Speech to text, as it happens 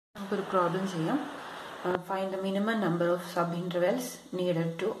നമുക്കൊരു പ്രോബ്ലം ചെയ്യാം. Find the minimum number of subintervals needed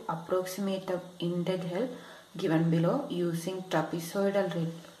to approximate the integral given below using trapezoidal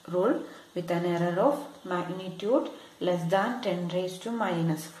rule with an error of magnitude less than 10 raised to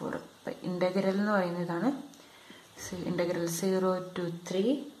minus 4. Integral എന്ന് പറയുന്നതാണ് integral 0 to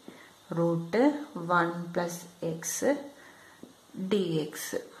 3 root 1 plus x dx.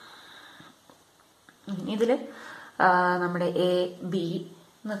 ഇതിൽ നമ്മുടെ A B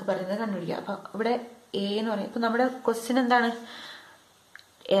എന്നൊക്കെ പറയുന്നത് കണ്ടുപിടിക്കുക. അപ്പം ഇവിടെ A എന്ന് പറയുന്നത് ഇപ്പം നമ്മുടെ ക്വസ്റ്റ്യൻ എന്താണ്?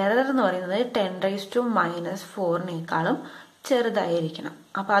 എറർ എന്ന് പറയുന്നത് 10 raised to minus 4 ചെറുതായിരിക്കണം.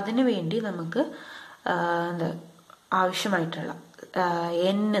 അപ്പം അതിനു വേണ്ടി നമുക്ക് ആവശ്യമായിട്ടുള്ള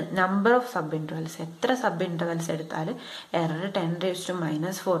നമ്പർ ഓഫ് സബ് ഇൻ്റർവെൽസ്, എത്ര സബ് ഇൻ്റർവെൽസ് എടുത്താൽ എറർ 10 raised to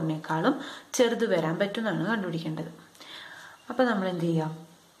minus 4 ചെറുത് വരാൻ പറ്റുമെന്നാണ് കണ്ടുപിടിക്കേണ്ടത്. അപ്പം നമ്മൾ എന്ത് ചെയ്യാം?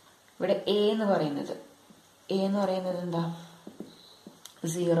 ഇവിടെ എ എന്ന് പറയുന്നത് എന്താ?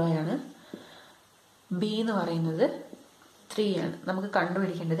 0 ആണ്. ബി എന്ന് പറയുന്നത് 3 ആണ്. നമുക്ക്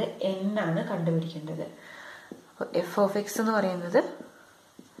കണ്ടുപിടിക്കേണ്ടത് n ആണ് കണ്ടുപിടിക്കേണ്ടത്. അപ്പോൾ എഫ് ഓഫ് എക്സ് എന്ന് പറയുന്നത്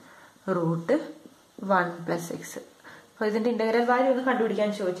റൂട്ട് 1 plus x. അപ്പോൾ ഇതിന്റെ ഇന്റഗ്രൽ വാല്യൂ ഒന്നും കണ്ടുപിടിക്കാൻ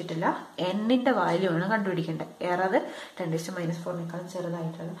ചോദിച്ചിട്ടില്ല, എന്നിന്റെ വാല്യൂ ആണ് കണ്ടുപിടിക്കേണ്ടത്. Error 10 raised to minus 4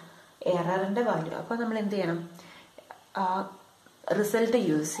 ചെറുതായിട്ടുള്ള എററിന്റെ value. അപ്പോൾ നമ്മൾ എന്ത് ചെയ്യണം? റിസൾട്ട്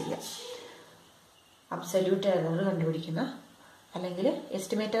യൂസ് ചെയ്യാം. അബ്സല്യൂട്ട് എറർ കണ്ടുപിടിക്കുന്ന അല്ലെങ്കിൽ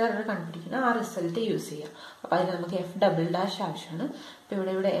എസ്റ്റിമേറ്റഡ് എറർ കണ്ടുപിടിക്കുന്ന ആ റിസൾട്ട് യൂസ് ചെയ്യാം. അപ്പം അതിന് നമുക്ക് എഫ് ഡബിൾ ഡാഷ് ആവശ്യമാണ്. അപ്പം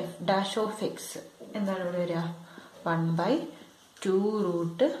ഇവിടെ എഫ് ഡാഷ് ഓഫ് എക്സ് എന്താണ് ഇവിടെ വരിക? 1/2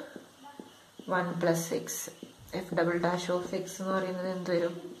 root 1 plus x. F double dash of X എന്ന് പറയുന്നത് എന്ത്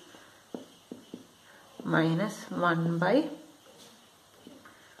വരും?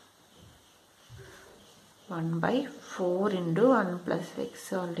 -1/4 into 1 plus x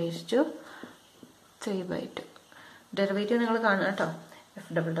all raised to 3/2. Derivative നിങ്ങൾ കാണുക കേട്ടോ,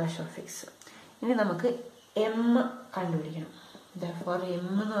 F double dash of X. ഇനി നമുക്ക് എം കണ്ടുപിടിക്കണം. ഫോർ എം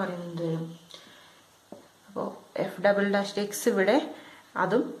എന്ന് പറയുന്നത് എന്ത് വരും? അപ്പോൾ എഫ് ഡബിൾ ഡാഷ് എക്സ് ഇവിടെ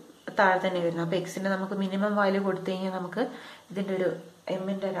അതും താഴെ തന്നെ വരുന്നു. അപ്പോൾ എക്സിന്റെ നമുക്ക് മിനിമം വാല്യൂ കൊടുത്തു കഴിഞ്ഞാൽ നമുക്ക് ഇതിന്റെ ഒരു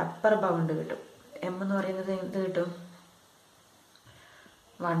എമ്മിന്റെ ഒരു അപ്പർ ബൗണ്ട് കിട്ടും. എം എന്ന് പറയുന്നത് എന്ത് കിട്ടും?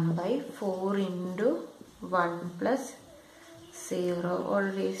 1/4 into 1 plus 0 all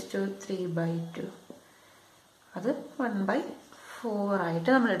raised to 3/2. അത് 1/4 ആയിട്ട്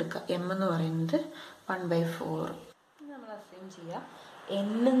നമ്മൾ എടുക്കുക. എം എന്ന് പറയുന്നത് 1/4. നമ്മൾ അസ്യൂം ചെയ്യുക എൻ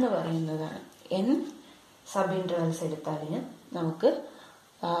എന്ന് പറയുന്നതാണ്. എൻ സബ് ഇൻ്റർവെൽസ് എടുത്താലിന് നമുക്ക്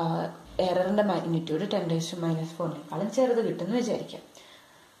എററിന്റെ മാഗ്നിറ്റ്യൂഡ് 10 raised to minus 4 ചെറുത് കിട്ടുമെന്ന് വിചാരിക്കാം.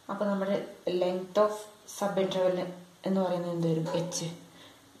 അപ്പോൾ നമ്മുടെ ലെങ്ത് ഓഫ് സബ് ഇൻ്റർവെൽ എന്ന് പറയുന്നത് എന്ത് വരും? h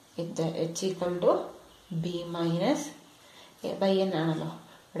equal to B minus by N ആണല്ലോ.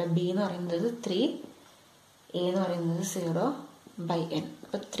 ഇവിടെ ബി എന്ന് പറയുന്നത് 3, എ എന്ന് പറയുന്നത് 0/n.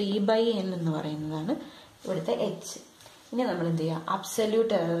 അപ്പോൾ 3/n എന്ന് പറയുന്നതാണ് ഇവിടുത്തെ എച്ച്. ഇനി നമ്മൾ എന്ത് ചെയ്യുക?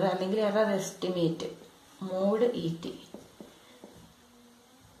 അബ്സല്യൂട്ട് എറർ അല്ലെങ്കിൽ എറർ എസ്റ്റിമേറ്റ് മോഡ് ET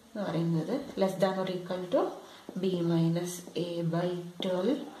എന്ന് പറയുന്നത് less than or equal to B minus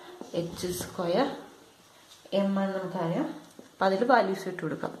a/12 h². M ആണ് നമുക്കറിയാം. അപ്പം അതിൽ വാല്യൂസ് ഇട്ട്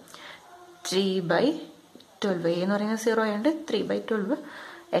കൊടുക്കാം. 3/12. എ എന്ന് പറയുന്നത് 0 ആയതുകൊണ്ട് 3/12.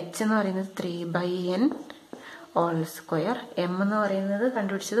 h എന്ന് പറയുന്നത് 3/n all square. എം എന്ന് പറയുന്നത്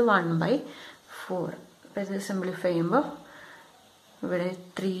കണ്ടുപിടിച്ചത് 1/4. അപ്പം ഇത് സിംപ്ലിഫൈ ചെയ്യുമ്പോൾ ഇവിടെ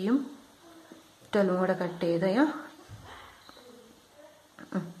 3ഉം 12ഉം കൂടെ കട്ട് ചെയ്ത്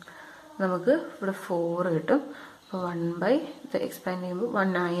നമുക്ക് ഇവിടെ 4 കിട്ടും. അപ്പോൾ 1/ ഇത് എക്സ്പാൻഡ് ചെയ്യുമ്പോൾ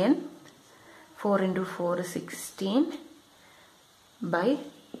 1/n 4 into 4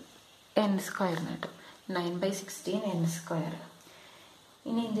 16/n² കിട്ടും. 9/16n².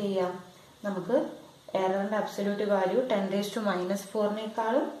 ഇനി എന്ത് ചെയ്യാം? നമുക്ക് എററിന്റെ absolute value 10 raised to minus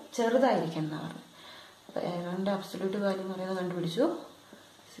 4 ചെറുതായിരിക്കണം എന്നാണ് പറഞ്ഞത്. അപ്പോൾ എററിന്റെ അബ്സല്യൂട്ട് വാല്യൂ എന്ന് പറയുന്നത് കണ്ടുപിടിച്ചു.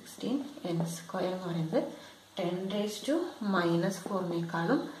 16n² എന്ന് പറയുന്നത് 10 raised to minus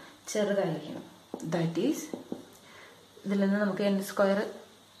 4 ചെറുതായിരിക്കണം. ദാറ്റ് ഈസ് ഇതിൽ നിന്ന് നമുക്ക് n²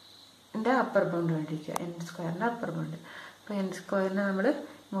 upper bound വേണ്ടിയിരിക്കുക. n² upper bound. അപ്പോൾ n² നമ്മൾ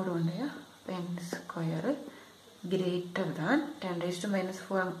ഇങ്ങോട്ട് കൊണ്ടുപോയാൽ അപ്പോൾ n² greater than 10 raised to minus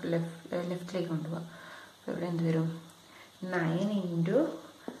 4 ലെഫ്റ്റിലേക്ക് കൊണ്ടുപോകാം. അപ്പോൾ ഇവിടെ എന്ത് വരും? 9 into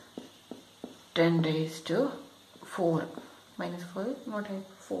 10 raised to 4 minus 4 ഇങ്ങോട്ട്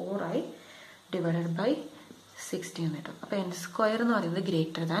 4i ഡിവൈഡഡ് ബൈ 16 കിട്ടും. അപ്പോൾ n² എന്ന് പറയുന്നത്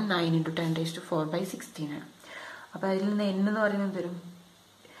greater than 9 into 10 raised to 4/16 ആണ്. അപ്പോൾ അതിൽ നിന്ന് n എന്ന് പറയുന്നത് വരും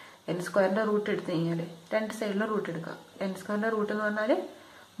n² റൂട്ട് എടുത്തു കഴിഞ്ഞാൽ രണ്ട് സൈഡിലും റൂട്ട് എടുക്കുക. n² റൂട്ട് എന്ന് പറഞ്ഞാൽ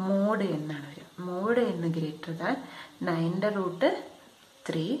മോഡ് n ആണ് വരിക. Mode n greater than 9 root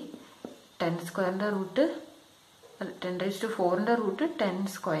 3, 10² root 10 raised to 4ന്റെ root 10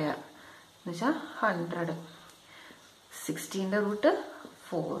 square എന്ന് വെച്ചാൽ 100. 16ന്റെ റൂട്ട്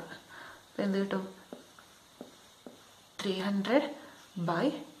 4. അപ്പോൾ എന്ത് കിട്ടും?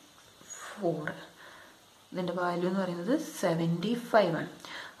 300/4. ഇതിൻ്റെ വാല്യൂ എന്ന് പറയുന്നത് 75 ആണ്.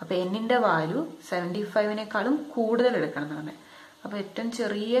 അപ്പോൾ എന്നിൻ്റെ വാല്യൂ 75നേക്കാളും കൂടുതൽ എടുക്കണം എന്ന് പറഞ്ഞത്. അപ്പോൾ ഏറ്റവും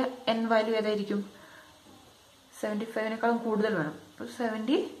ചെറിയ n വാല്യൂ ഏതായിരിക്കും? 75നേക്കാളും കൂടുതൽ വേണം. അപ്പോൾ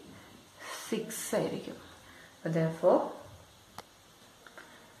 76 ആയിരിക്കും. അപ്പോൾ therefore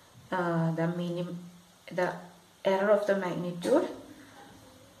the error of the magnitude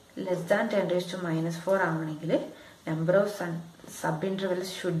less than 10 raised to -4 ആവണമെങ്കിൽ number of sub-intervals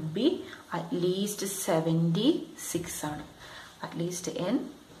should be at least 76 ആണ്. at least n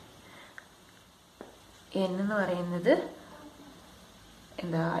എന്ന് പറയുന്നത്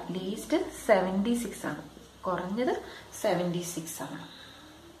എന്താ? at least 76 ആണ്. കുറഞ്ഞത് 76 ആണ്.